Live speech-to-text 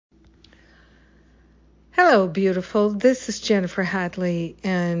Hello, beautiful. This is Jennifer Hadley,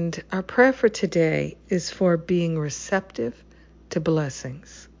 and our prayer for today is for being receptive to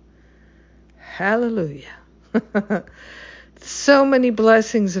blessings. Hallelujah. So many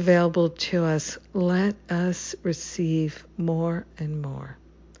blessings available to us. Let us receive more and more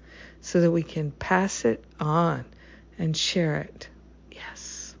so that we can pass it on and share it.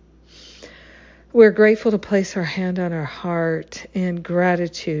 Yes. We're grateful to place our hand on our heart in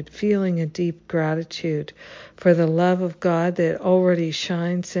gratitude, feeling a deep gratitude for the love of God that already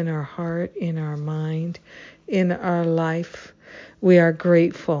shines in our heart, in our mind, in our life. We are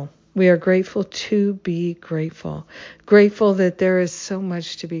grateful. We are grateful to be grateful. Grateful that there is so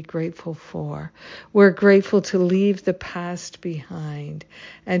much to be grateful for. We're grateful to leave the past behind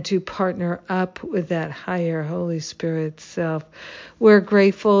and to partner up with that higher Holy Spirit self. We're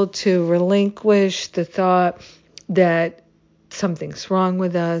grateful to relinquish the thought that something's wrong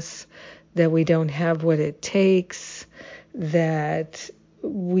with us, that we don't have what it takes, that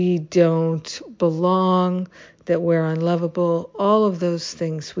we don't belong, that we're unlovable. All of those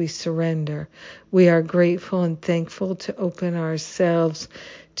things we surrender. We are grateful and thankful to open ourselves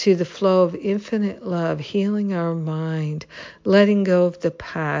to the flow of infinite love, healing our mind, letting go of the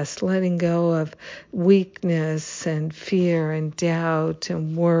past, letting go of weakness and fear and doubt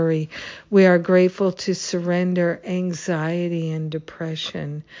and worry. We are grateful to surrender anxiety and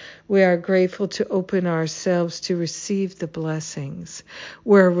depression. We are grateful to open ourselves to receive the blessings.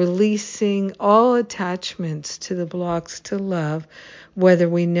 We're releasing all attachments to the blocks to love, whether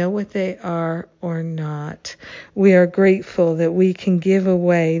we know what they are or not. We are grateful that we can give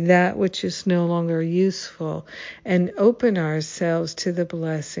away that which is no longer useful and open ourselves to the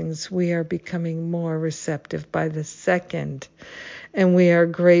blessings. We are becoming more receptive by the second. And we are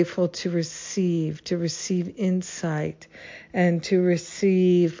grateful to receive insight and to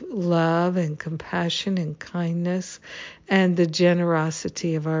receive love and compassion and kindness and the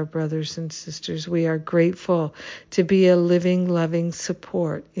generosity of our brothers and sisters. We are grateful to be a living, loving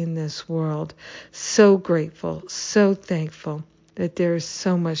support in this world. So grateful, so thankful that there is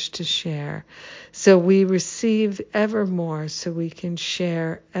so much to share. So we receive ever more so we can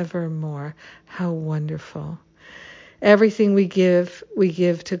share ever more. How wonderful. Everything we give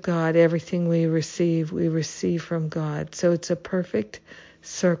to God. Everything we receive from God. So it's a perfect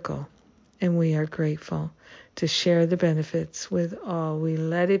circle, and we are grateful to share the benefits with all. We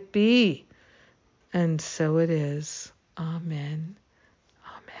let it be, and so it is. Amen.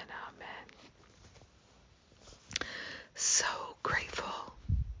 Amen. Amen. So grateful.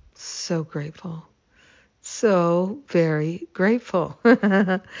 So grateful. So very grateful.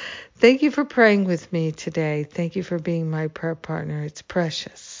 Thank you for praying with me today. Thank you for being my prayer partner. It's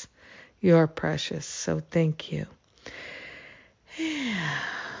precious. You're precious. So thank you. Yeah.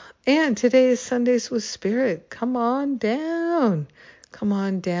 And today is Sundays with Spirit. Come on down. Come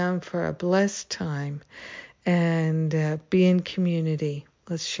on down for a blessed time and be in community.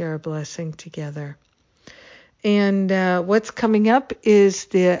 Let's share a blessing together. And what's coming up is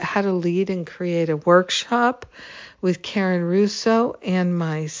the How to Lead and Create a workshop with Karen Russo and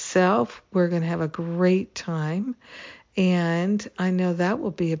myself. We're going to have a great time, and I know that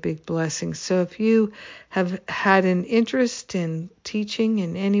will be a big blessing. So if you have had an interest in teaching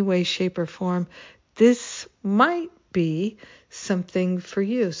in any way, shape, or form, this might be something for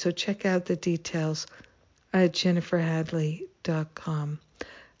you. So check out the details at jenniferhadley.com.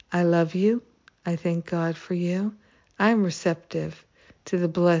 I love you. I thank God for you. I'm receptive to the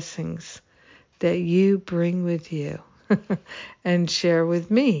blessings that you bring with you and share with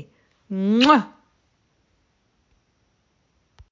me. Mwah!